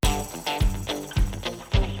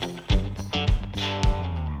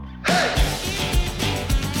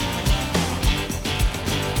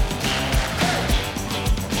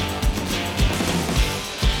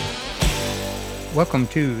Welcome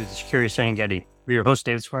to the Security Serengeti. We're your host,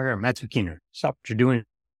 David Swagger and Matt Zucchiner. Stop what you're doing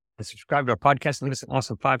and subscribe to our podcast and leave us an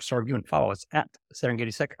awesome 5-star review and follow us at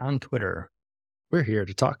SerengetiSec on Twitter. We're here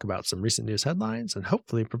to talk about some recent news headlines and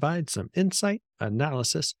hopefully provide some insight,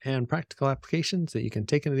 analysis, and practical applications that you can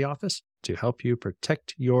take into the office to help you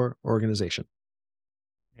protect your organization.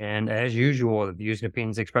 And as usual, the views and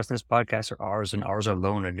opinions expressed in this podcast are ours and ours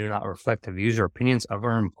alone and do not reflect the views or opinions of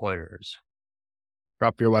our employers.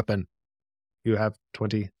 Drop your weapon. You have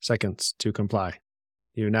 20 seconds to comply.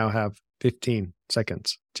 You now have 15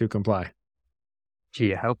 seconds to comply.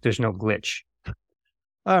 Gee, I hope there's no glitch.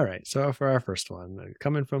 All right, so for our first one,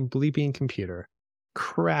 coming from Bleeping Computer,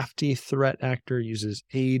 crafty threat actor uses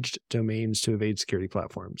aged domains to evade security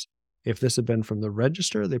platforms. If this had been from the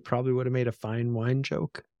Register, they probably would have made a fine wine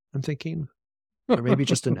joke, I'm thinking. Or maybe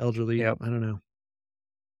just an elderly, Yep. I don't know.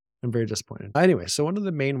 I'm very disappointed. Anyway, so one of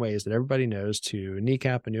the main ways that everybody knows to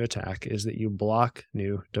kneecap a new attack is that you block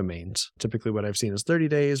new domains. Typically what I've seen is 30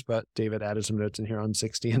 days, but David added some notes in here on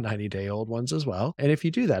 60 and 90-day-old ones as well. And if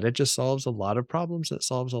you do that, it just solves a lot of problems. It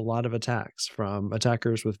solves a lot of attacks from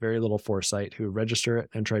attackers with very little foresight who register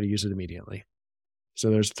it and try to use it immediately.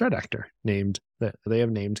 So there's a threat actor that they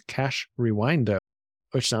have named Cache Rewindo,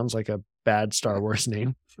 which sounds like a bad Star Wars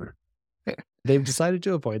name. They've decided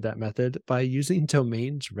to avoid that method by using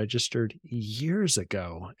domains registered years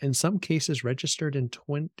ago, in some cases registered in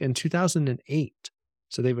 2008.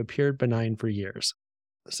 So they've appeared benign for years.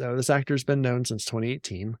 So this actor's been known since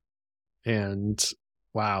 2018. And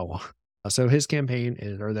wow. So his campaign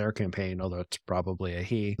or their campaign, although it's probably a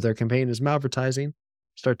he, their campaign is malvertising.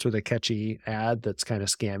 Starts with a catchy ad that's kind of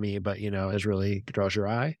scammy, but is really draws your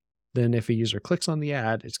eye. Then if a user clicks on the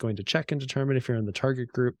ad, it's going to check and determine if you're in the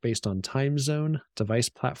target group based on time zone, device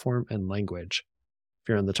platform, and language. If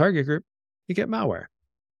you're in the target group, you get malware.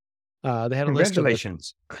 They had a list of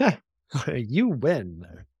Congratulations. You win.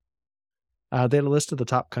 They had a list of the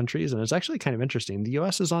top countries, and it's actually kind of interesting. The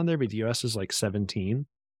US is on there, but the US is like 17.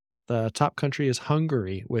 The top country is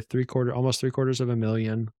Hungary with almost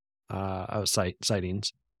 750,000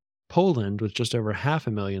 sightings. Poland with just over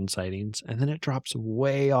 500,000 sightings, and then it drops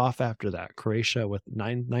way off after that. Croatia with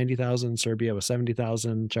 90,000, Serbia with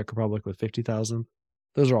 70,000, Czech Republic with 50,000.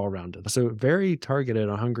 Those are all rounded. So very targeted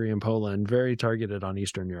on Hungary and Poland, very targeted on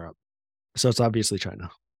Eastern Europe. So it's obviously China.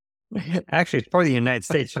 Actually, it's probably the United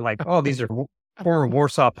States. You're like, oh, these are former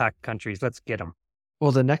Warsaw Pact countries. Let's get them.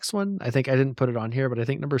 Well, the next one, I think I didn't put it on here, but I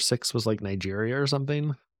think number 6 was like Nigeria or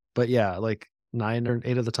something. But yeah, like 9 or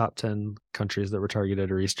 8 of the top 10 countries that were targeted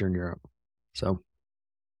are Eastern Europe. So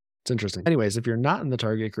it's interesting. Anyways, if you're not in the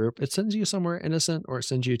target group, it sends you somewhere innocent or it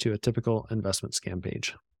sends you to a typical investment scam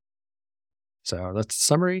page. So that's the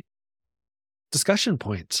summary. Discussion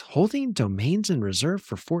points. Holding domains in reserve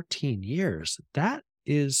for 14 years. That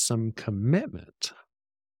is some commitment.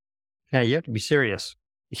 Yeah, you have to be serious.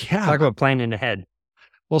 Yeah. Talk about planning ahead.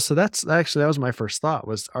 Well, so that was my first thought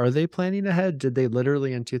was, are they planning ahead? Did they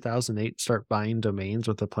literally in 2008 start buying domains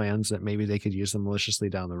with the plans that maybe they could use them maliciously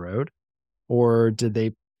down the road? Or did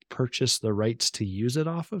they purchase the rights to use it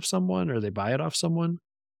off of someone or they buy it off someone?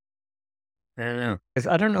 I don't know. Because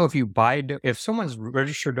I don't know if someone's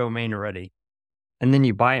registered domain already and then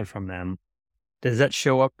you buy it from them, does that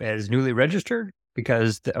show up as newly registered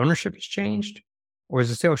because the ownership has changed? Or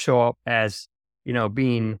does it still show up as,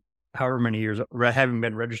 being however many years, having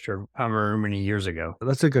been registered however many years ago?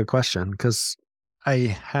 That's a good question because I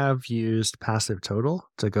have used Passive Total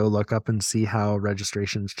to go look up and see how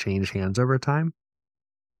registrations change hands over time.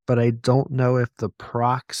 But I don't know if the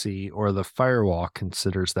proxy or the firewall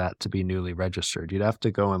considers that to be newly registered. You'd have to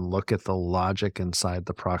go and look at the logic inside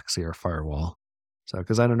the proxy or firewall. So,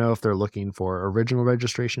 because I don't know if they're looking for original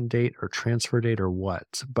registration date or transfer date or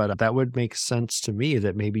what, but that would make sense to me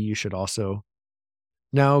that maybe you should also.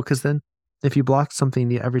 No, because then if you block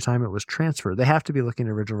something every time it was transferred, they have to be looking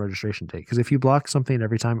at original registration date. Because if you block something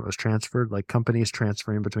every time it was transferred, like companies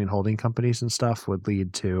transferring between holding companies and stuff would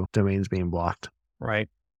lead to domains being blocked. Right.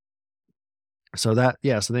 So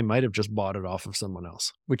so they might have just bought it off of someone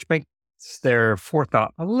else. Which makes their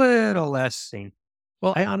forethought a little less seen.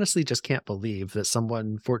 Well, I honestly just can't believe that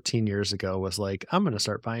someone 14 years ago was like, I'm going to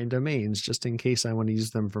start buying domains just in case I want to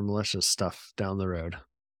use them for malicious stuff down the road.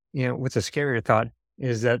 What's a scarier thought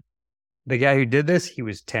is that the guy who did this, he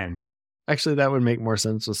was 10. Actually, that would make more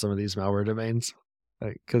sense with some of these malware domains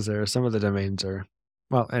because some of the domains are,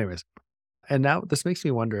 well, anyways. And now this makes me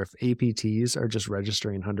wonder if APTs are just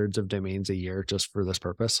registering hundreds of domains a year just for this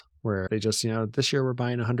purpose, where they just, this year we're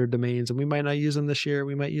buying 100 domains and we might not use them this year.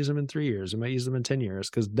 We might use them in 3 years. We might use them in 10 years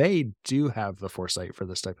because they do have the foresight for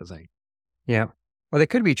this type of thing. Yeah. Well, they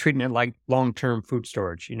could be treating it like long-term food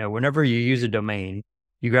storage. Whenever you use a domain,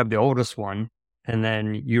 you grab the oldest one and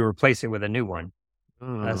then you replace it with a new one.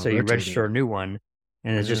 So you register a new one,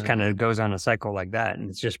 and it just kind of goes on a cycle like that. And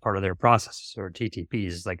it's just part of their process or TTPs.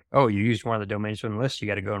 It's like, oh, you used one of the domains from the list, you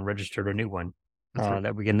got to go and register a new one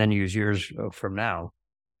that we can then use years from now.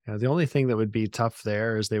 Yeah, the only thing that would be tough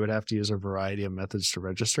there is they would have to use a variety of methods to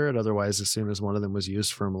register it. Otherwise, as soon as one of them was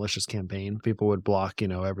used for a malicious campaign, people would block,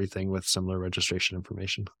 everything with similar registration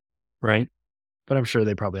information. Right. But I'm sure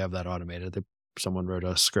they probably have that automated. Someone wrote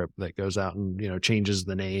a script that goes out and, changes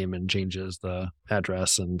the name and changes the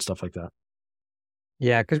address and stuff like that.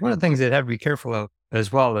 Yeah, because one of the things they'd have to be careful of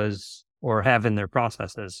as well as, or have in their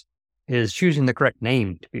processes, is choosing the correct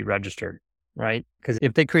name to be registered, right? Because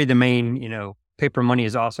if they create the main,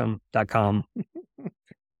 papermoneyisawesome.com,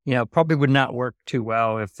 probably would not work too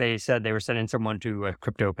well if they said they were sending someone to a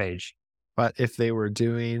crypto page. But if they were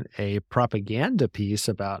doing a propaganda piece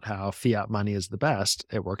about how fiat money is the best,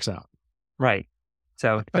 it works out. Right.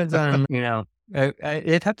 So it depends on,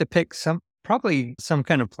 it'd have to pick probably some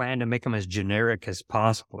kind of plan to make them as generic as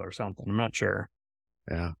possible or something. I'm not sure.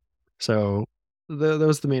 Yeah. So that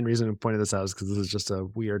was the main reason I pointed this out, is because this is just a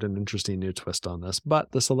weird and interesting new twist on this.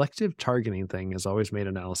 But the selective targeting thing has always made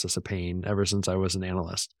analysis a pain ever since I was an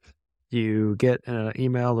analyst. You get an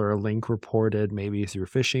email or a link reported maybe through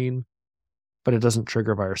phishing, but it doesn't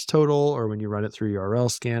trigger virus total, or when you run it through URL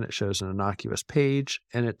scan, it shows an innocuous page,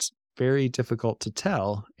 and it's very difficult to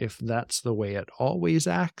tell if that's the way it always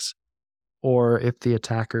acts, or if the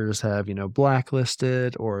attackers have,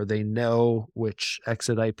 blacklisted, or they know which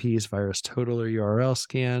exit IPs virus total or URL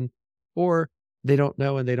scan, or they don't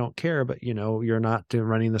know and they don't care, but you're not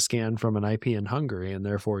running the scan from an IP in Hungary, and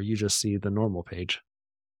therefore you just see the normal page.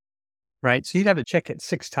 Right. So you'd have to check it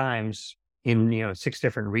 6 times in, 6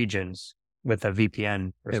 different regions with a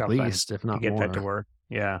VPN or something. At least, if not to get more. that to work.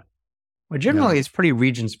 Yeah. Well, generally, it's pretty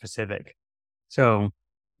region specific. So,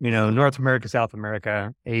 North America, South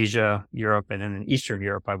America, Asia, Europe, and then Eastern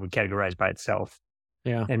Europe, I would categorize by itself.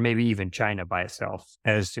 Yeah. And maybe even China by itself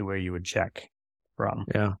as to where you would check from.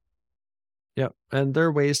 Yeah. Yep. And there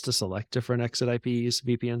are ways to select different exit IPs,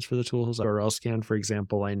 VPNs for the tools. URL scan, for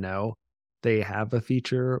example, I know they have a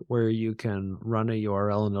feature where you can run a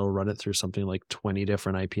URL and it'll run it through something like 20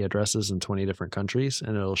 different IP addresses in 20 different countries.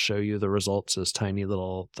 And it'll show you the results as tiny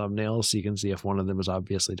little thumbnails, so you can see if one of them is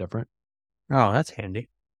obviously different. Oh, that's handy.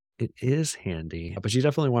 It is handy, but you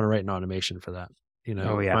definitely want to write an automation for that.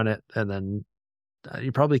 Run it, and then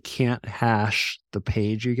you probably can't hash the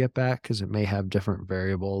page you get back because it may have different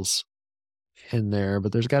variables in there,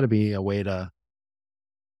 but there's got to be a way to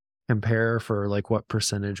compare for like what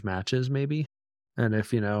percentage matches maybe. And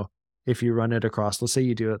if you run it across, let's say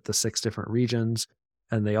you do it the 6 different regions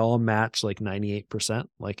and they all match like 98%,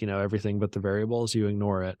 like, everything but the variables, you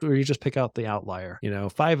ignore it, or you just pick out the outlier.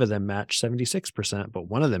 5 of them match 76%, but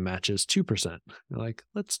one of them matches 2%. You're like,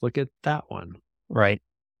 let's look at that one. Right.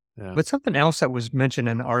 Yeah. But something else that was mentioned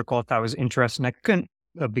in the article I thought was interesting, I couldn't,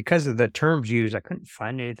 because of the terms used, I couldn't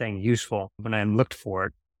find anything useful when I looked for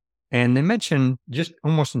it. And they mentioned just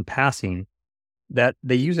almost in passing that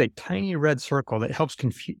they use a tiny red circle that helps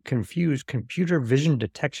confuse computer vision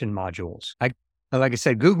detection modules. Like I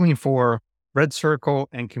said, Googling for red circle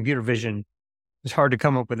and computer vision, it's hard to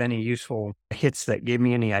come up with any useful hits that gave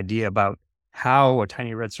me any idea about how a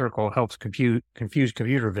tiny red circle helps confuse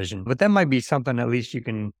computer vision. But that might be something at least you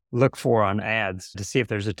can look for on ads to see if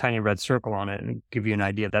there's a tiny red circle on it and give you an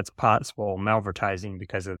idea that's possible malvertising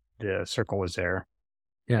because of the circle was there.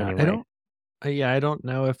 Yeah, anyway. I don't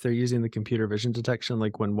know if they're using the computer vision detection,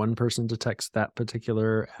 like when one person detects that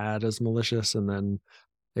particular ad as malicious and then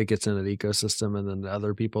it gets into the ecosystem and then the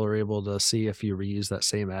other people are able to see if you reuse that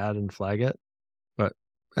same ad and flag it. But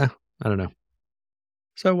I don't know.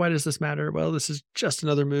 So why does this matter? Well, this is just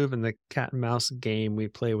another move in the cat and mouse game we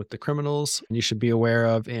play with the criminals, and you should be aware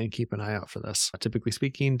of and keep an eye out for this. Typically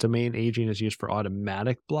speaking, domain aging is used for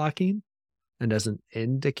automatic blocking and as an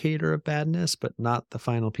indicator of badness, but not the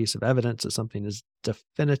final piece of evidence that something is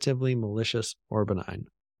definitively malicious or benign.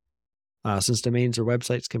 Since domains or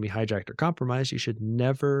websites can be hijacked or compromised, you should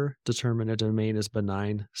never determine a domain is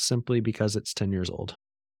benign simply because it's 10 years old.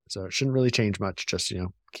 So it shouldn't really change much, just,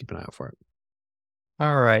 keep an eye out for it.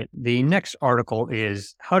 All right. The next article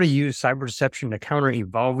is how to use cyber deception to counter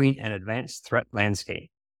evolving and advanced threat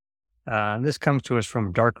landscape. This comes to us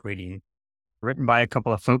from Dark Reading, written by a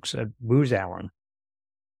couple of folks at Booz Allen.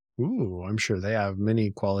 Ooh, I'm sure they have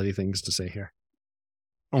many quality things to say here.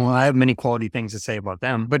 Well, I have many quality things to say about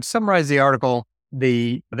them, but to summarize the article,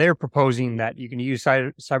 they're proposing that you can use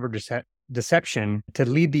cyber deception to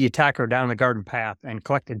lead the attacker down the garden path and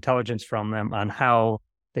collect intelligence from them on how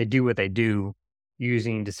they do what they do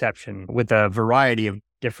using deception with a variety of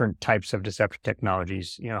different types of deception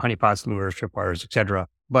technologies, honeypots, lures, tripwires, etc.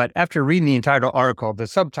 But after reading the entire article, the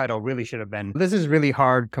subtitle really should have been, "This is really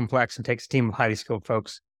hard, complex, and takes a team of highly skilled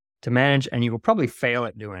folks to manage, and you will probably fail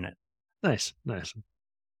at doing it." Nice.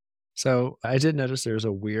 So I did notice there's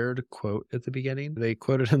a weird quote at the beginning. They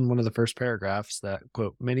quoted in one of the first paragraphs that,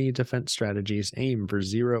 quote, "Many defense strategies aim for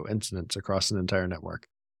zero incidents across an entire network,"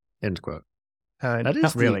 end quote. That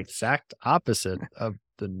is the exact opposite of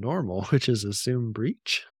the normal, which is assume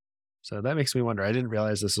breach. So that makes me wonder. I didn't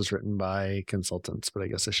realize this was written by consultants, but I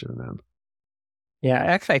guess I should have known. Yeah,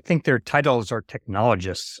 actually, I think their titles are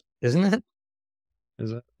technologists, isn't it?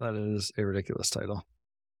 Is it? That is a ridiculous title.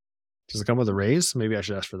 Does it come with a raise? Maybe I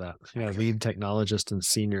should ask for that. Lead technologist and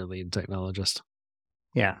senior lead technologist.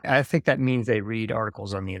 Yeah, I think that means they read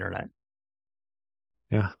articles on the internet.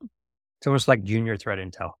 Yeah. It's almost like junior threat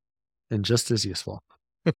intel. And just as useful.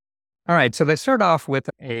 All right, so they start off with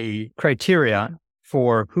a criteria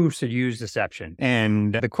for who should use deception.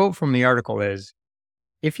 And the quote from the article is,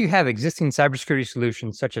 "If you have existing cybersecurity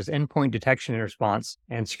solutions such as endpoint detection and response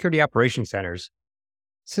and security operation centers,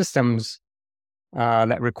 systems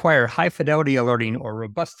that require high fidelity alerting or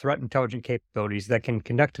robust threat intelligence capabilities that can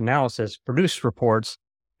conduct analysis, produce reports,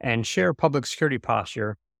 and share public security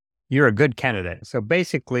posture, you're a good candidate." So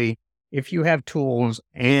basically, if you have tools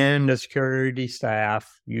and a security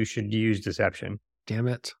staff, you should use deception. Damn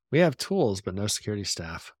it. We have tools, but no security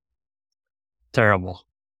staff. Terrible.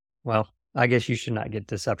 Well, I guess you should not get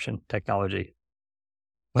deception technology.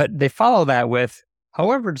 But they follow that with,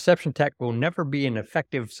 "However, deception tech will never be an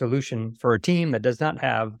effective solution for a team that does not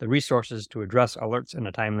have the resources to address alerts in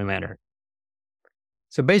a timely manner."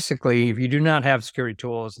 So basically, if you do not have security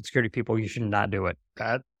tools and security people, you should not do it.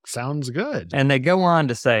 That sounds good. And they go on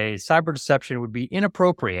to say cyber deception would be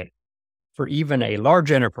inappropriate for even a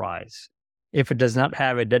large enterprise if it does not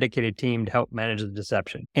have a dedicated team to help manage the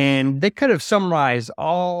deception. And they could have summarized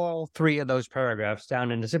all three of those paragraphs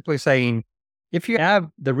down into simply saying, if you have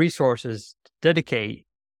the resources to dedicate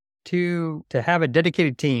to have a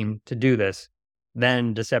dedicated team to do this,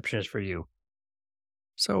 then deception is for you.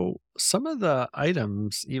 So some of the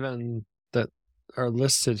items, even that are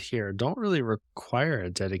listed here, don't really require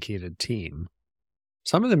a dedicated team.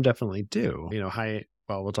 Some of them definitely do.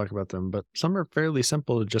 We'll talk about them, but some are fairly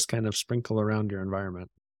simple to just kind of sprinkle around your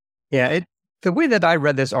environment. Yeah, the way that I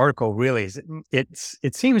read this article really is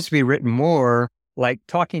it seems to be written more like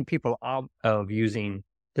talking people out of using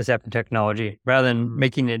deception technology rather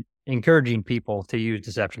than encouraging people to use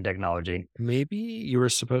deception technology. Maybe you were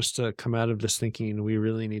supposed to come out of this thinking, we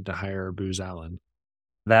really need to hire Booz Allen.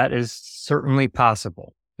 That is certainly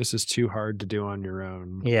possible. This is too hard to do on your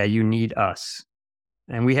own. Yeah, you need us.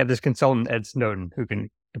 And we have this consultant, Ed Snowden, who can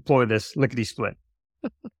deploy this lickety-split.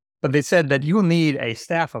 But they said that you will need a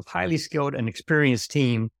staff of highly skilled and experienced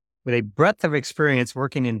team with a breadth of experience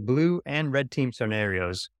working in blue and red team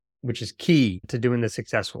scenarios, which is key to doing this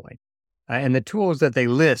successfully. And the tools that they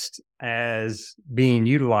list as being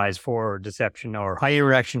utilized for deception are high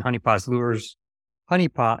interaction honeypots, lures,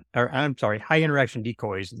 high interaction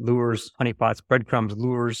decoys, lures, honeypots, breadcrumbs,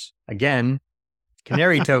 lures, again,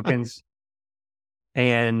 canary tokens,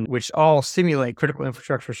 and which all simulate critical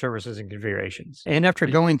infrastructure services and configurations. And after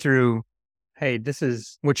going through, hey, this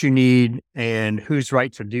is what you need and who's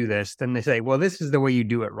right to do this, then they say, well, this is the way you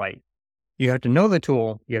do it right. You have to know the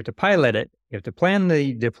tool, you have to pilot it, you have to plan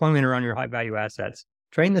the deployment around your high value assets,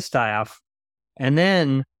 train the staff, and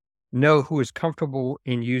then know who is comfortable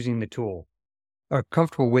in using the tool or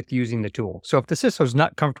comfortable with using the tool. So if the CISO is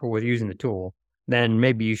not comfortable with using the tool, then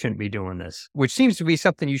maybe you shouldn't be doing this, which seems to be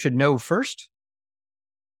something you should know first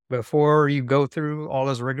before you go through all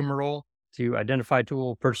this rigmarole to identify a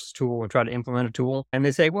tool, purchase a tool, and try to implement a tool. And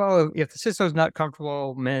they say, well, if the CISO is not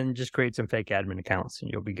comfortable, then just create some fake admin accounts and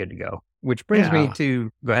you'll be good to go. Which brings me to,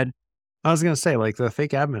 go ahead. I was going to say, like the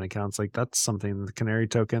fake admin accounts, like that's something, the canary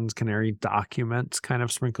tokens, canary documents kind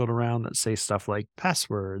of sprinkled around that say stuff like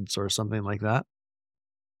passwords or something like that.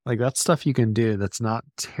 Like that's stuff you can do that's not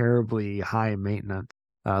terribly high maintenance.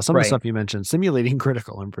 Some of the stuff you mentioned, simulating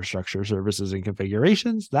critical infrastructure services and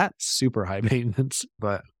configurations, that's super high maintenance,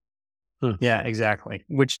 but... Yeah, exactly.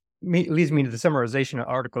 Which leads me to the summarization of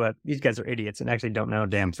the article that these guys are idiots and actually don't know a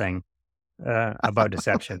damn thing about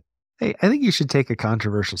deception. Hey, I think you should take a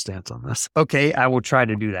controversial stance on this. Okay, I will try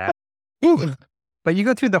to do that. But you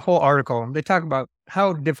go through the whole article, they talk about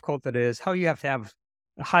how difficult it is, how you have to have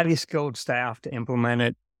a highly skilled staff to implement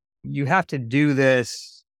it. You have to do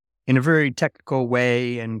this in a very technical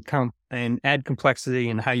way and and add complexity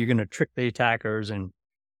and how you're going to trick the attackers and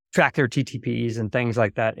track their TTPs and things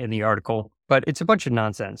like that in the article. But it's a bunch of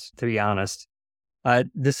nonsense, to be honest.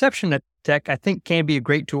 Deception Tech, I think, can be a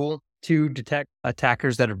great tool to detect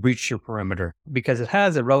attackers that have breached your perimeter because it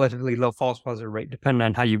has a relatively low false positive rate depending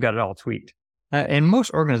on how you've got it all tweaked. And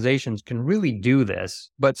most organizations can really do this,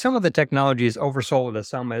 but some of the technology is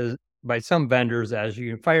oversold by some vendors as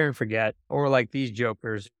you fire and forget, or like these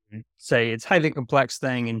jokers say it's highly complex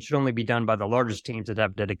thing and should only be done by the largest teams that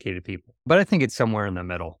have dedicated people. But I think it's somewhere in the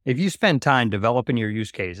middle. If you spend time developing your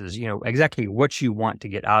use cases, exactly what you want to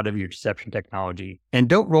get out of your deception technology, and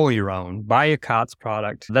don't roll your own, buy a COTS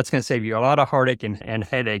product. That's going to save you a lot of heartache and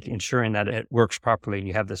headache, ensuring that it works properly and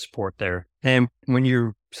you have the support there. And when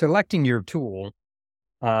you're selecting your tool,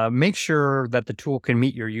 make sure that the tool can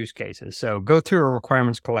meet your use cases. So go through a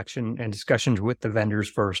requirements collection and discussions with the vendors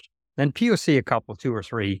first. Then POC a couple, 2 or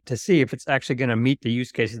 3, to see if it's actually going to meet the use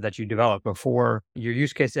cases that you develop before your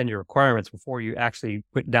use case and your requirements before you actually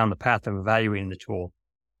put down the path of evaluating the tool.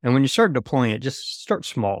 And when you start deploying it, just start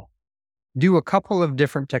small. Do a couple of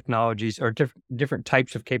different technologies or different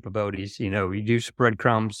types of capabilities. You do some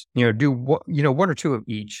breadcrumbs, do 1 or 2 of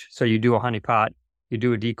each. So you do a honeypot, you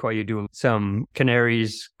do a decoy, you do some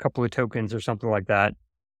canaries, a couple of tokens or something like that.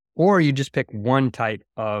 Or you just pick one type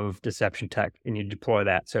of deception tech and you deploy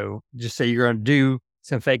that. So just say you're going to do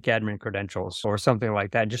some fake admin credentials or something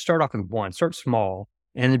like that. Just start off with one, start small,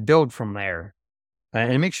 and then build from there.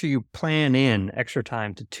 And make sure you plan in extra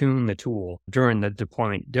time to tune the tool during the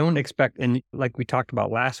deployment. Don't expect, and like we talked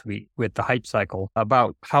about last week with the hype cycle,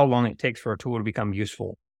 about how long it takes for a tool to become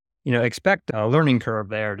useful. Expect a learning curve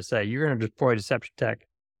there to say you're going to deploy deception tech.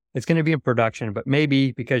 It's going to be in production, but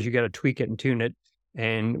maybe because you got to tweak it and tune it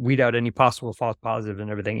and weed out any possible false positives and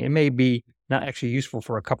everything, it may be not actually useful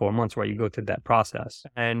for a couple of months while you go through that process.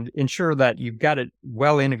 And ensure that you've got it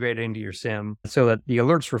well integrated into your SIEM so that the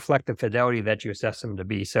alerts reflect the fidelity that you assess them to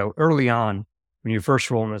be. So early on, when you're first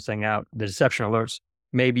rolling this thing out, the deception alerts,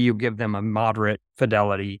 maybe you give them a moderate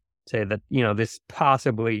fidelity, say that, this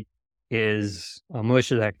possibly is a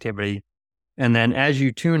malicious activity. And then as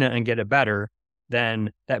you tune it and get it better,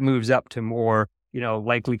 then that moves up to more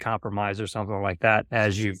likely compromise or something like that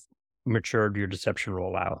as you've matured your deception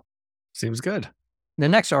rollout. Seems good. The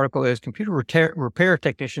next article is computer repair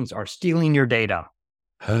technicians are stealing your data.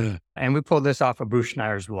 And we pulled this off of Bruce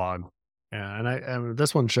Schneier's blog. Yeah, and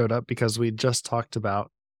this one showed up because we just talked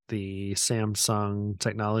about the Samsung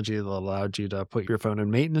technology that allowed you to put your phone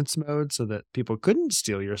in maintenance mode so that people couldn't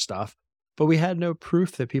steal your stuff. But we had no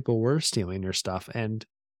proof that people were stealing your stuff. And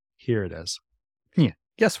here it is. Yeah.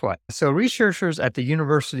 Guess what? So researchers at the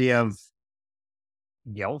University of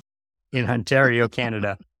Guelph in Ontario,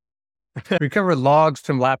 Canada, recovered logs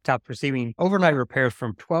from laptops receiving overnight repairs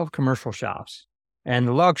from 12 commercial shops. And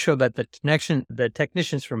the logs showed that the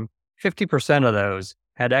technicians from 50% of those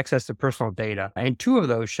had access to personal data. And 2 of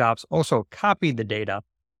those shops also copied the data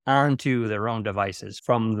onto their own devices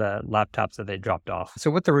from the laptops that they dropped off. So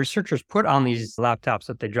what the researchers put on these laptops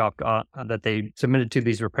that they dropped off, that they submitted to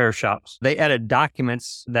these repair shops, they added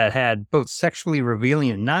documents that had both sexually revealing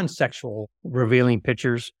and non-sexual revealing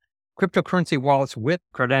pictures, cryptocurrency wallets with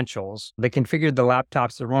credentials. They configured the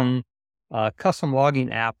laptops to run a custom logging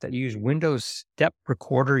app that used Windows Step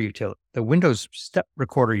Recorder utility, the Windows Step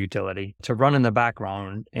Recorder utility to run in the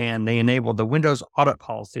background, and they enabled the Windows audit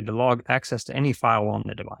policy to log access to any file on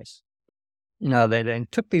the device. They then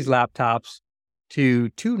took these laptops to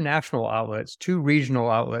 2 national outlets, 2 regional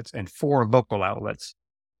outlets, and 4 local outlets,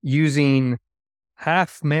 using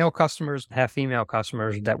half male customers, half female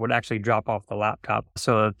customers that would actually drop off the laptop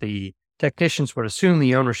so that the technicians would assume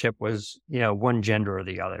the ownership was, one gender or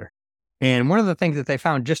the other. And one of the things that they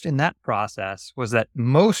found just in that process was that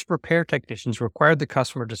most repair technicians required the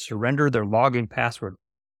customer to surrender their login password,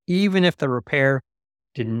 even if the repair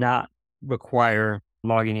did not require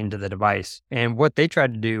logging into the device. And what they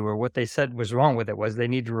tried to do, or what they said was wrong with it, was they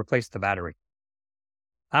need to replace the battery.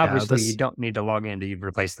 Obviously, you don't need to log in to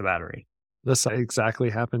replace the battery. This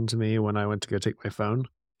exactly happened to me when I went to go take my phone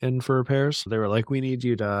in for repairs. They were like, we need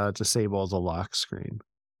you to disable the lock screen.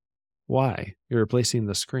 Why? You're replacing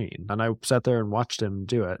the screen. And I sat there and watched him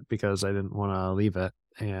do it because I didn't want to leave it.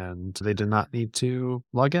 And they did not need to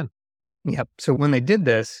log in. Yep. So when they did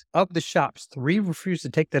this, of the shops, 3 refused to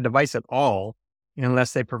take the device at all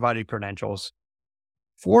unless they provided credentials.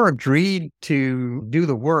 4 agreed to do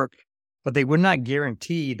the work, but they would not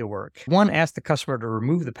guarantee the work. 1 asked the customer to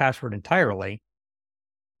remove the password entirely.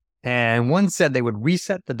 And 1 said they would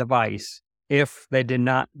reset the device if they did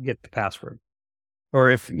not get the password. Or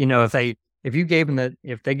if they gave them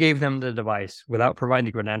the device without providing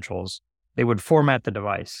the credentials, they would format the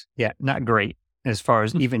device. Yeah, not great as far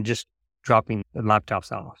as even just dropping the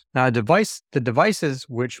laptops off. Now, the devices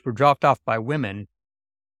which were dropped off by women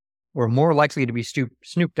were more likely to be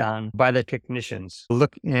snooped on by the technicians.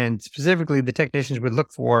 And specifically, the technicians would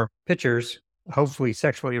look for pictures, hopefully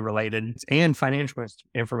sexually related, and financial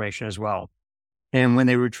information as well. And when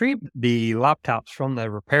they retrieved the laptops from the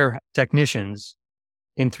repair technicians,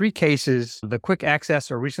 in 3 cases, the quick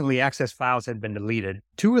access or recently accessed files had been deleted.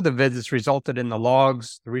 2 of the visits resulted in the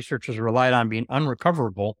logs the researchers relied on being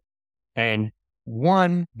unrecoverable, and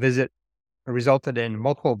 1 visit resulted in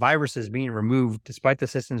multiple viruses being removed despite the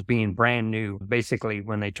systems being brand new, basically,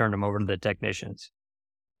 when they turned them over to the technicians.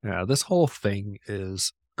 Yeah, this whole thing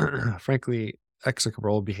is, frankly,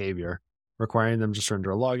 execrable behavior, requiring them to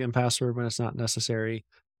surrender a login password when it's not necessary,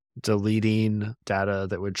 deleting data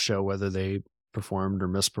that would show whether they performed or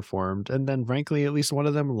misperformed, and then, frankly, at least one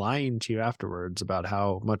of them lying to you afterwards about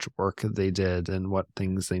how much work they did and what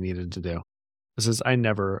things they needed to do. I've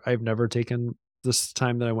never taken this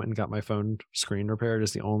time that I went and got my phone screen repaired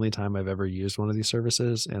is the only time I've ever used one of these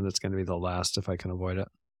services, and it's going to be the last if I can avoid it.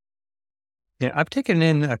 Yeah, I've taken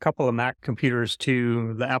in a couple of Mac computers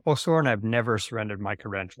to the Apple Store, and I've never surrendered my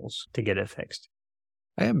credentials to get it fixed.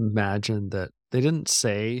 I imagine that they didn't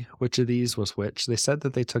say which of these was which. They said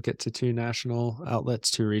that they took it to 2 national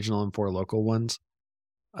outlets, 2 regional and 4 local ones.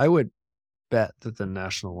 I would bet that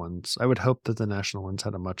I would hope that the national ones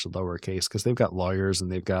had a much lower case because they've got lawyers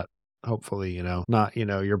and they've got, hopefully, not,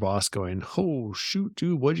 your boss going, "Oh, shoot,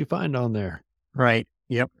 dude, what'd you find on there?" Right.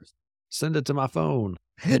 Yep. Send it to my phone.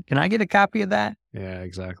 Can I get a copy of that? Yeah,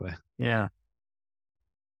 exactly. Yeah.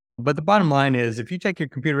 But the bottom line is, if you take your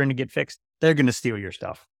computer in to get fixed, they're going to steal your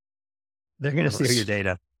stuff. They're going to steal your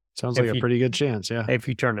data. Sounds like a pretty good chance, yeah. If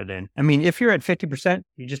you turn it in. I mean, if you're at 50%,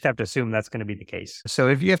 you just have to assume that's going to be the case. So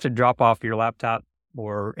if you have to drop off your laptop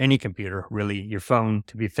or any computer, really, your phone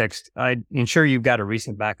to be fixed, I'd ensure you've got a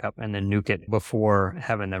recent backup and then nuke it before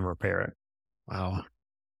having them repair it. Wow.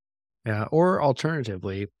 Yeah, or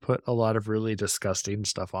alternatively, put a lot of really disgusting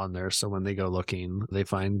stuff on there so when they go looking, they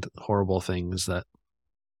find horrible things that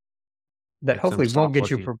hopefully won't get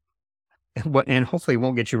you and hopefully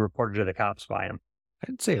won't get you reported to the cops by them.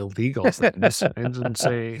 I'd say illegal things. I didn't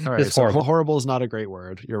say, all right, so horrible is not a great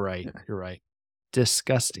word. You're right. You're right.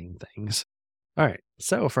 Disgusting things. All right.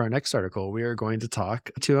 So for our next article, we are going to talk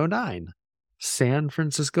 209. San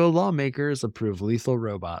Francisco lawmakers approve lethal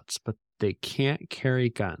robots, but they can't carry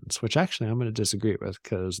guns, which actually I'm going to disagree with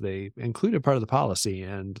because they included part of the policy,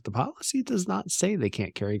 and the policy does not say they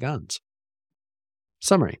can't carry guns.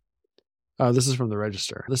 Summary. This is from the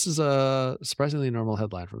Register. This is a surprisingly normal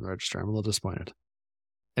headline from the Register. I'm a little disappointed.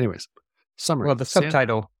 Anyways, summary. Well, the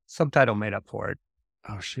subtitle made up for it.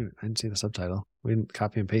 Oh, shoot. I didn't see the subtitle. We didn't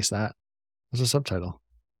copy and paste that. What's the subtitle?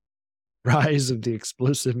 Rise of the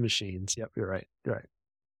Explosive Machines. Yep, you're right. You're right.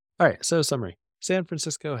 All right, so summary. San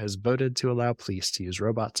Francisco has voted to allow police to use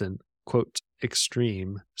robots in, quote,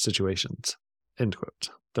 extreme situations, end quote.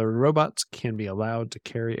 The robots can be allowed to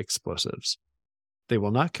carry explosives. They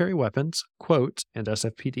will not carry weapons, quote, and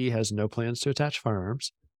SFPD has no plans to attach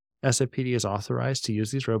firearms. SFPD is authorized to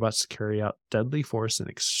use these robots to carry out deadly force in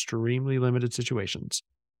extremely limited situations.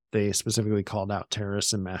 They specifically called out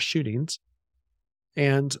terrorists and mass shootings.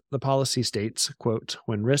 And the policy states, quote,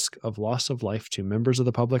 when risk of loss of life to members of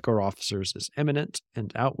the public or officers is imminent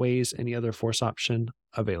and outweighs any other force option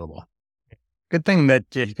available. Good thing that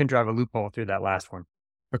you can drive a loophole through that last one,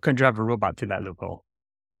 or can drive a robot through that loophole.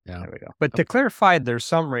 Yeah. There we go. But to clarify their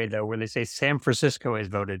summary, though, where they say San Francisco has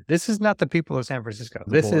voted, this is not the people of San Francisco.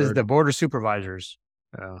 This is the border supervisors.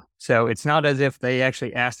 Oh. So it's not as if they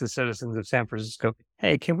actually asked the citizens of San Francisco,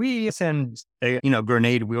 hey, can we send,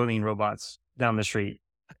 grenade wielding robots down the street?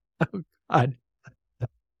 Oh, God.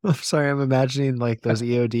 I'm sorry, I'm imagining like those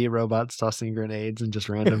EOD robots tossing grenades in just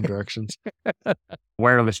random directions.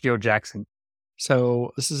 Wireless Joe Jackson.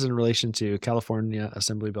 So this is in relation to California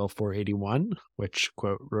Assembly Bill 481, which,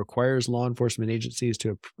 quote, requires law enforcement agencies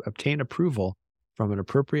to obtain approval from an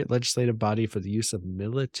appropriate legislative body for the use of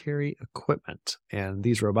military equipment. And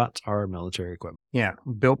these robots are military equipment. Yeah,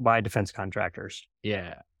 built by defense contractors.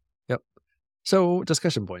 Yeah. Yep. So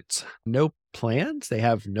discussion points. No plans? They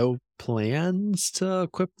have no plans to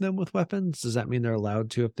equip them with weapons? Does that mean they're allowed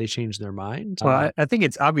to if they change their mind? Well, I think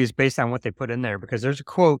it's obvious based on what they put in there, because there's a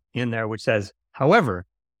quote in there which says, however,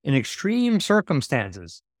 in extreme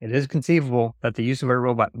circumstances, it is conceivable that the use of a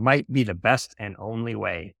robot might be the best and only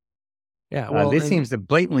way. Yeah, well, this seems to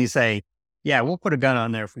blatantly say, yeah, we'll put a gun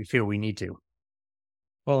on there if we feel we need to.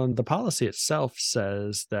 Well, and the policy itself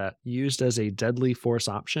says that used as a deadly force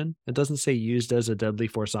option. It doesn't say used as a deadly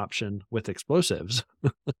force option with explosives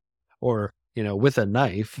or, with a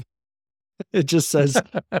knife. It just says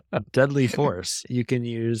deadly force. You can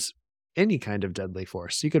use any kind of deadly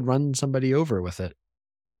force. You could run somebody over with it.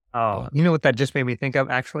 Oh, you know what that just made me think of,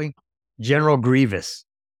 actually? General Grievous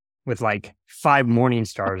with like 5 morning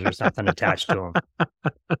stars or something attached to him.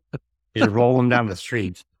 You just roll him down the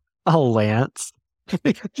street. A lance.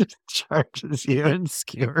 It just charges you and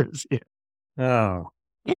skewers you. Oh.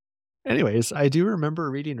 Anyways, I do remember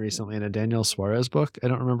reading recently in a Daniel Suarez book, I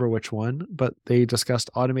don't remember which one, but they discussed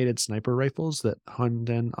automated sniper rifles that honed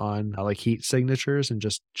in on like heat signatures and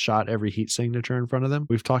just shot every heat signature in front of them.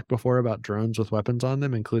 We've talked before about drones with weapons on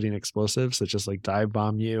them, including explosives that just like dive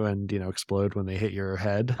bomb you and, explode when they hit your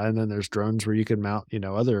head. And then there's drones where you can mount,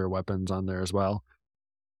 other weapons on there as well.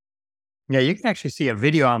 Yeah, you can actually see a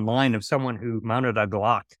video online of someone who mounted a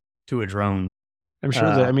Glock to a drone. I'm sure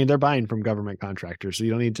that, they're buying from government contractors, so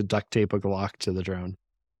you don't need to duct tape a Glock to the drone.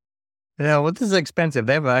 Yeah, well, this is expensive.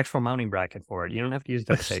 They have an actual mounting bracket for it. You don't have to use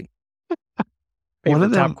duct tape. One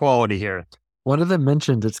of them, top quality here. One of them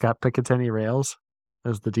mentioned it's got Picatinny rails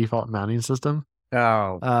as the default mounting system.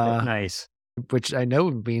 Oh, nice. Which I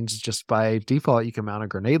know means just by default you can mount a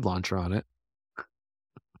grenade launcher on it.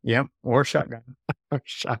 Yep, or shotgun. Or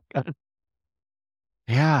shotgun.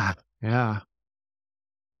 Yeah.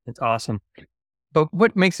 It's awesome. But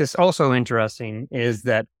what makes this also interesting is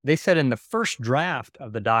that they said in the first draft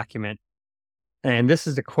of the document, and this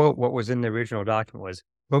is the quote, what was in the original document was,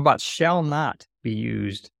 robots shall not be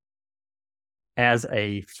used as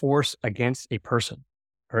a force against a person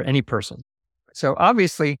or any person. So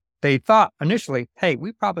obviously they thought initially, hey,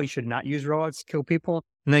 we probably should not use robots to kill people.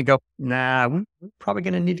 And they go, nah, we're probably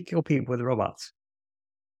going to need to kill people with robots.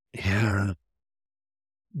 Yeah.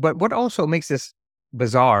 But what also makes this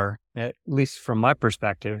bizarre, at least from my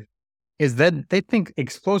perspective, is that they think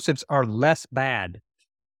explosives are less bad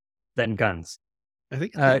than guns. I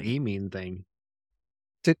think it's an aiming thing.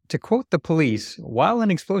 To quote the police, while an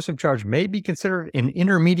explosive charge may be considered an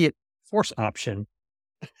intermediate force option,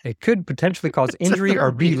 it could potentially cause injury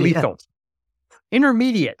or be lethal.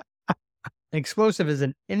 Intermediate. Explosive is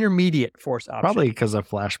an intermediate force option. Probably because of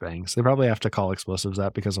flashbangs. They probably have to call explosives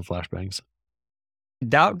that because of flashbangs.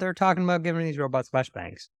 Doubt they're talking about giving these robots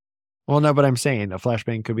flashbangs. Well, no, but I'm saying a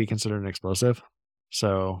flashbang could be considered an explosive.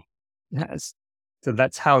 So, yes. So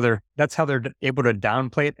that's how they're able to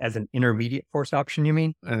downplay it as an intermediate force option. You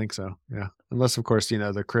mean? I think so. Yeah, unless of course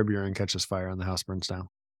the crib you're in catches fire and the house burns down.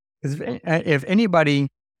 If anybody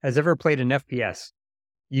has ever played an FPS,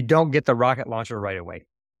 you don't get the rocket launcher right away.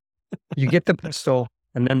 You get the pistol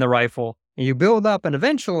and then the rifle, and you build up, and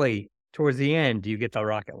eventually, towards the end, you get the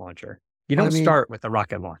rocket launcher. You don't start with the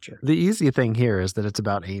rocket launcher. The easy thing here is that it's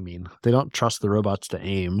about aiming. They don't trust the robots to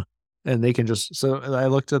aim. And they can just, so I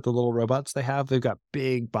looked at the little robots they have. They've got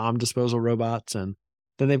big bomb disposal robots. And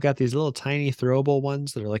then they've got these little tiny throwable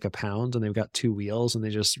ones that are like a pound. And they've got 2 wheels and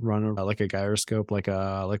they just run like a gyroscope, like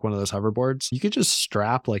one of those hoverboards. You could just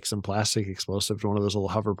strap like some plastic explosive to one of those little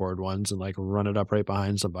hoverboard ones and like run it up right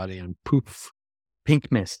behind somebody and poof. Pink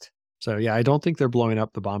mist. So yeah, I don't think they're blowing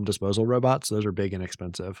up the bomb disposal robots. Those are big and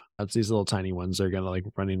expensive. That's these little tiny ones. They're going to like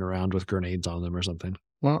running around with grenades on them or something.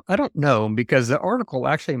 Well, I don't know, because the article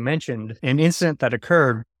actually mentioned an incident that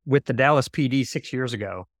occurred with the Dallas PD 6 years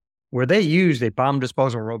ago, where they used a bomb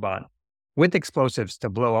disposal robot with explosives to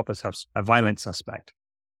blow up a violent suspect.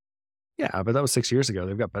 Yeah, but that was 6 years ago.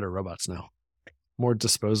 They've got better robots now. More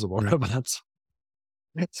disposable robots.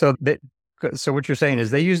 So what you're saying is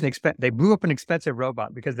they blew up an expensive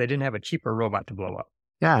robot because they didn't have a cheaper robot to blow up.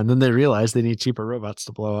 Yeah, and then they realized they need cheaper robots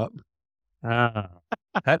to blow up.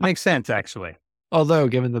 That makes sense, actually. Although,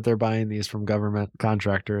 given that they're buying these from government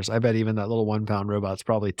contractors, I bet even that little 1-pound robot's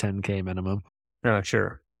probably $10K minimum. Oh,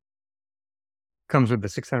 sure. Comes with the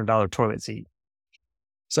 $600 toilet seat.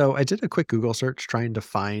 So I did a quick Google search trying to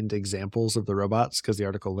find examples of the robots because the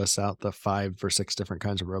article lists out the 5 or 6 different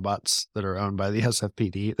kinds of robots that are owned by the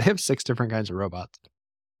SFPD. They have 6 different kinds of robots.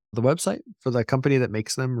 The website for the company that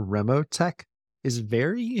makes them, Remotech, is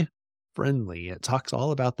very friendly. It talks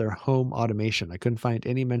all about their home automation. I couldn't find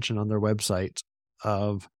any mention on their website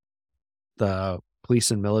of the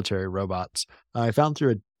police and military robots. I found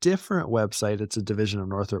through a different website, it's a division of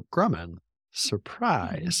Northrop Grumman.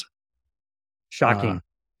 Surprise. Shocking.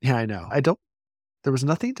 Yeah, I know. There was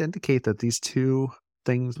nothing to indicate that these 2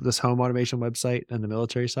 things, this home automation website and the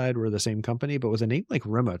military side, were the same company, but with a name like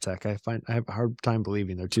Remotech, I have a hard time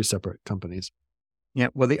believing they're 2 separate companies. Yeah,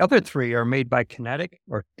 well, the other 3 are made by Kinetic,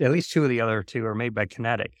 or at least 2 of the other 2 are made by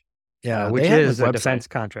Kinetic. Yeah, which is a defense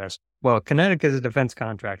contractor. Well, Kinetic is a defense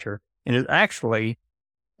contractor and is actually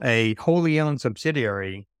a wholly owned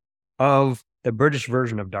subsidiary of the British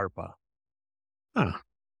version of DARPA. Huh.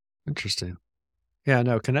 Interesting. Yeah,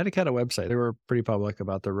 no, Kinetic had a website. They were pretty public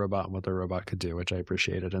about their robot and what their robot could do, which I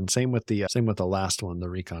appreciated. And same with the last one, the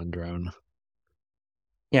Recon drone.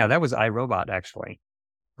 Yeah, that was iRobot actually,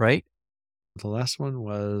 right? The last one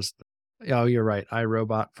was, oh, you're right,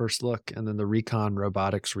 iRobot First Look, and then the Recon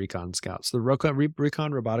Robotics Recon Scouts. The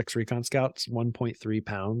Recon Robotics Recon Scout's 1.3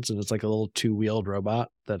 pounds, and it's like a little 2-wheeled robot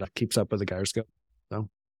that keeps up with the gyroscope. So,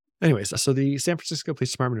 anyways, so the San Francisco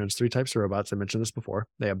Police Department owns 3 types of robots. I mentioned this before.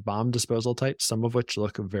 They have bomb disposal types, some of which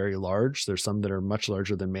look very large. There's some that are much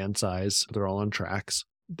larger than man size. They're all on tracks.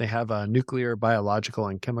 They have a nuclear, biological,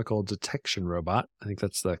 and chemical detection robot. I think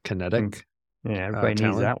that's the Kinetic. Yeah, everybody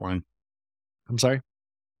needs that one. I'm sorry?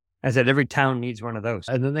 I said every town needs one of those.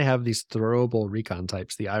 And then they have these throwable recon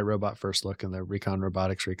types, the iRobot First Look and the Recon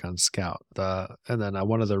Robotics Recon Scout. And then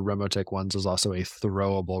one of the Remotech ones is also a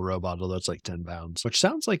throwable robot, although it's like 10 pounds, which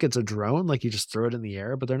sounds like it's a drone, like you just throw it in the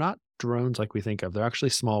air, but they're not drones like we think of. They're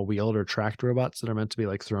actually small wheeled or tracked robots that are meant to be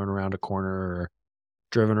like thrown around a corner or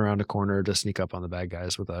driven around a corner to sneak up on the bad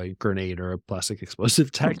guys with a grenade or a plastic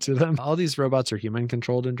explosive tagged to them. All these robots are human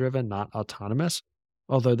controlled and driven, not autonomous.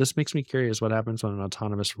 Although this makes me curious what happens when an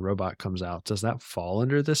autonomous robot comes out. Does that fall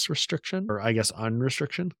under this restriction or I guess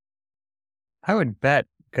unrestriction? I would bet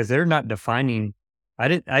because they're not defining.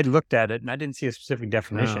 I looked at it and I didn't see a specific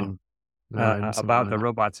definition about the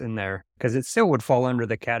robots in there because it still would fall under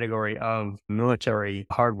the category of military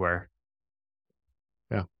hardware.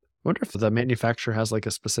 Yeah. I wonder if the manufacturer has like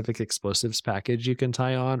a specific explosives package you can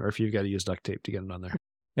tie on or if you've got to use duct tape to get it on there.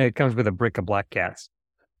 It comes with a brick of black cats.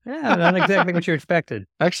 Yeah, not exactly what you expected.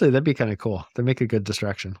 Actually, that'd be kind of cool. They make a good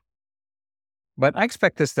distraction. But I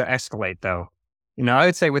expect this to escalate, though. I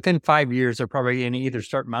would say within 5 years, they're probably going to either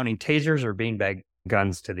start mounting tasers or beanbag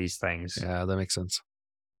guns to these things. Yeah, that makes sense.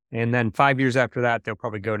 And then 5 years after that, they'll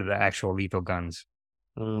probably go to the actual lethal guns.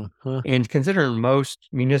 And considering most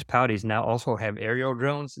municipalities now also have aerial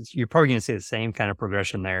drones, you're probably going to see the same kind of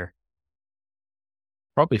progression there.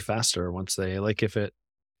 Probably faster once they, like if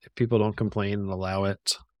people don't complain and allow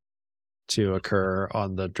it to occur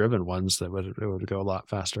on the driven ones, it would go a lot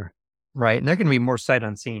faster. Right. And they're going to be more sight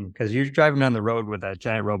unseen because you're driving down the road with a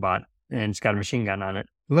giant robot and it's got a machine gun on it.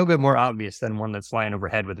 A little bit more obvious than one that's flying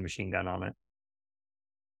overhead with a machine gun on it.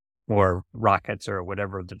 Or rockets or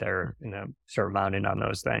whatever that they're sort of mounting on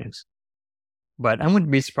those things. But I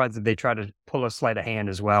wouldn't be surprised if they try to pull a sleight of hand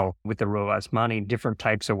as well with the robots, mounting different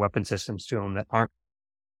types of weapon systems to them that aren't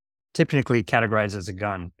typically categorized as a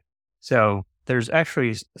gun. So there's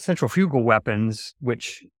actually centrifugal weapons,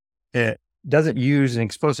 which it doesn't use an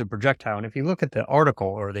explosive projectile. And if you look at the article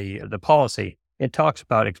or the policy, it talks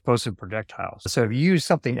about explosive projectiles. So if you use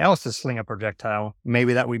something else to sling a projectile,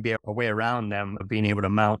 maybe that would be a way around them of being able to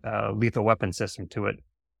mount a lethal weapon system to it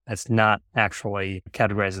that's not actually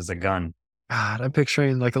categorized as a gun. God, I'm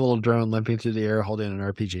picturing like a little drone limping through the air holding an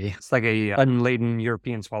RPG. It's like a unladen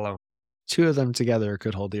European swallow. 2 of them together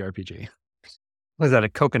could hold the RPG. Was that a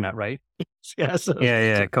coconut, right? Yes.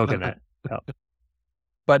 Yeah, coconut. Oh.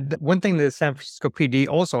 But one thing that San Francisco PD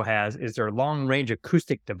also has is their long-range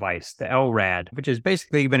acoustic device, the LRAD, which has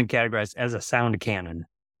basically been categorized as a sound cannon.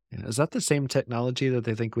 Yeah. Is that the same technology that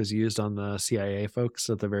they think was used on the CIA folks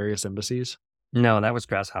at the various embassies? No, that was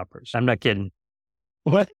grasshoppers. I'm not kidding.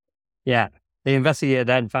 What? Yeah. They investigated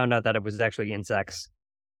that and found out that it was actually insects.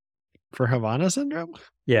 For Havana syndrome?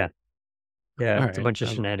 Yeah. Yeah, it's a bunch of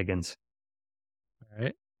shenanigans. All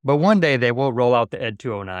right. But one day they will roll out the Ed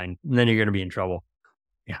 209, and then you're going to be in trouble.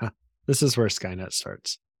 Yeah. This is where Skynet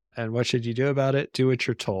starts. And what should you do about it? Do what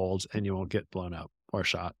you're told, and you won't get blown up or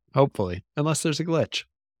shot. Hopefully. Unless there's a glitch.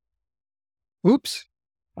 Oops.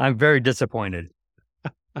 I'm very disappointed.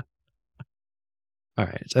 All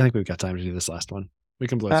right. So I think we've got time to do this last one. We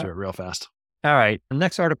can blow through it real fast. All right. The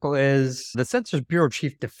next article is the Census Bureau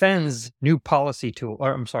chief defends new privacy tool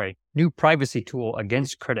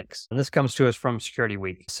against critics. And this comes to us from Security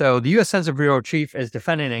Week. So the U.S. Census Bureau chief is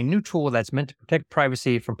defending a new tool that's meant to protect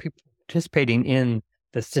privacy from people participating in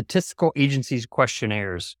the statistical agency's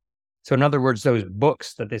questionnaires. So in other words, those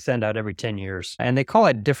books that they send out every 10 years. And they call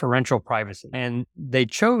it differential privacy. And they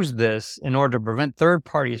chose this in order to prevent third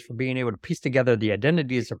parties from being able to piece together the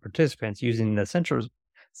identities of participants using the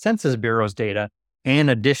Census Bureau's data and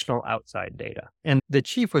additional outside data. And the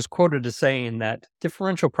chief was quoted as saying that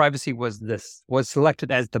differential privacy was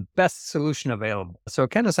selected as the best solution available. So it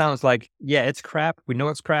kind of sounds like, yeah, it's crap. We know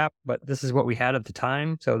it's crap, but this is what we had at the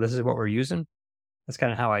time. So this is what we're using. That's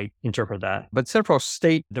kind of how I interpret that. But several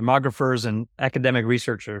state demographers and academic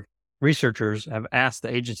researchers have asked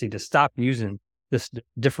the agency to stop using this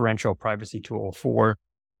differential privacy tool for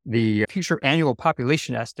the future annual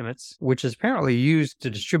population estimates, which is apparently used to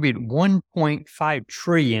distribute 1.5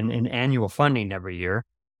 trillion in annual funding every year.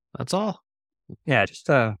 That's all. Yeah, just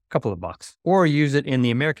a couple of bucks. Or use it in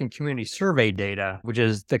the American Community Survey data, which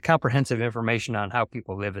is the comprehensive information on how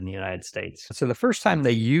people live in the United States. So the first time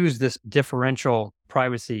they used this differential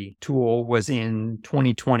privacy tool was in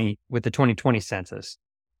 2020 with the 2020 census.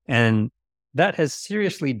 And that has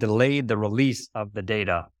seriously delayed the release of the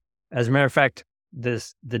data. As a matter of fact, the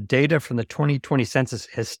data from the 2020 census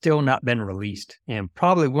has still not been released and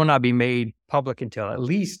probably will not be made public until at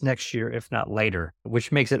least next year, if not later,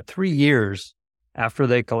 which makes it 3 years after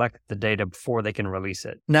they collect the data before they can release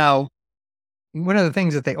it. Now, one of the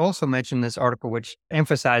things that they also mentioned in this article, which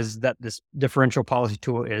emphasizes that this differential policy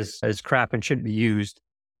tool is crap and shouldn't be used,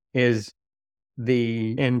 is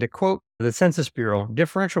and to quote the Census Bureau,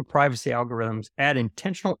 differential privacy algorithms add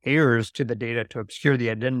intentional errors to the data to obscure the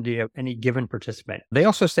identity of any given participant. They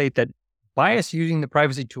also state that bias using the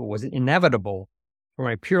privacy tool was inevitable from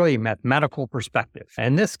a purely mathematical perspective.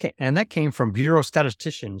 And that came from Bureau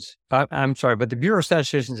statisticians. I'm sorry, but the Bureau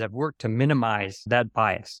statisticians have worked to minimize that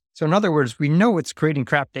bias. So in other words, we know it's creating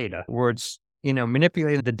crap data, where it's,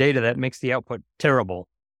 manipulating the data that makes the output terrible,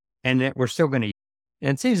 and that we're still going to use it.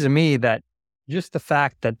 And it seems to me that just the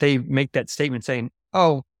fact that they make that statement saying,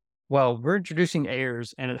 oh, well, we're introducing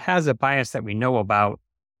errors and it has a bias that we know about,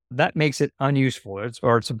 that makes it unuseful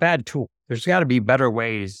or it's a bad tool. There's got to be better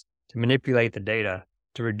ways to manipulate the data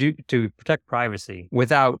to protect privacy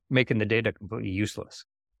without making the data completely useless.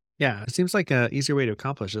 Yeah, it seems like an easier way to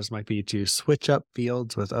accomplish this might be to switch up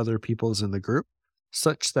fields with other people's in the group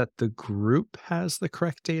such that the group has the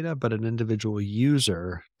correct data, but an individual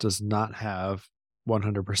user does not have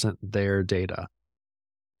 100% their data.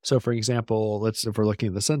 So for example, if we're looking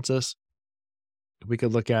at the census, we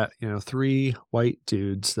could look at, 3 white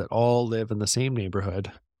dudes that all live in the same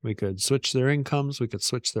neighborhood. We could switch their incomes, we could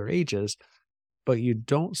switch their ages, but you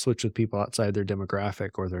don't switch with people outside their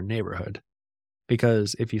demographic or their neighborhood.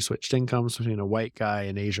 Because if you switched incomes between a white guy,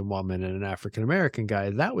 an Asian woman, and an African American guy,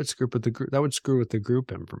 that would screw with the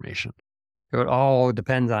group information. So it all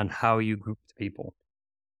depends on how you group the people.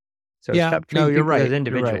 So yeah, stop treating people right. as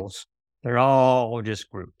individuals. Right. They're all just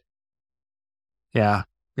grouped. Yeah.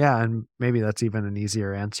 Yeah. And maybe that's even an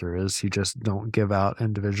easier answer is you just don't give out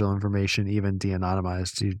individual information, even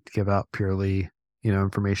de-anonymized. You give out purely,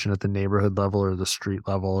 information at the neighborhood level or the street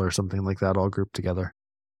level or something like that, all grouped together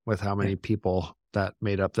with how many people that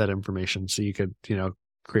made up that information. So you could,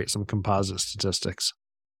 create some composite statistics.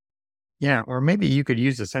 Yeah. Or maybe you could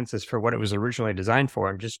use the census for what it was originally designed for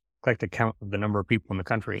and just collect a count of the number of people in the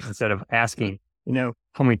country instead of asking,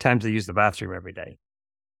 how many times they use the bathroom every day.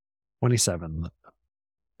 27.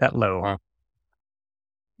 That low, huh?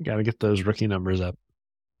 You got to get those rookie numbers up.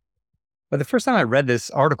 But the first time I read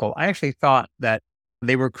this article, I actually thought that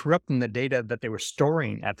they were corrupting the data that they were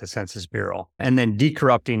storing at the Census Bureau and then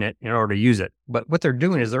decorrupting it in order to use it. But what they're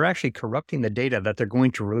doing is they're actually corrupting the data that they're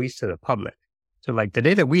going to release to the public. So like the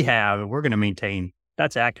data we have, we're going to maintain,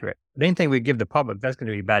 that's accurate. But anything we give the public, that's going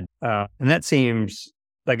to be bad. And that seems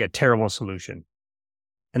like a terrible solution.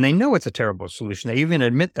 And they know it's a terrible solution. They even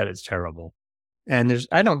admit that it's terrible. And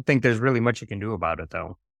I don't think there's really much you can do about it,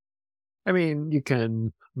 though. I mean, you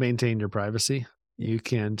can maintain your privacy. You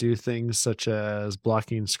can do things such as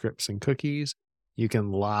blocking scripts and cookies. You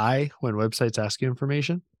can lie when websites ask you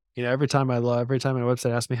information. Every time my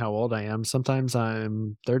website asks me how old I am, sometimes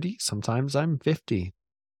I'm 30, sometimes I'm 50.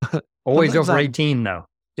 Always over 18, though.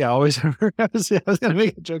 Yeah, always over. I was going to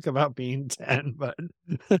make a joke about being 10, but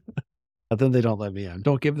then they don't let me in.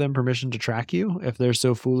 Don't give them permission to track you if they're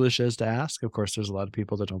so foolish as to ask. Of course, there's a lot of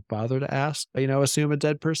people that don't bother to ask. Assume a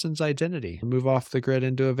dead person's identity. Move off the grid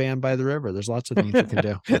into a van by the river. There's lots of things you can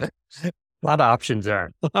do. A lot of options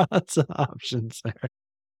there. Lots of options there.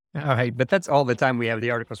 All right, but that's all the time we have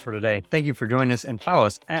the articles for today. Thank you for joining us and follow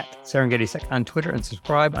us at Serengeti Sec on Twitter and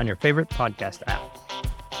subscribe on your favorite podcast app.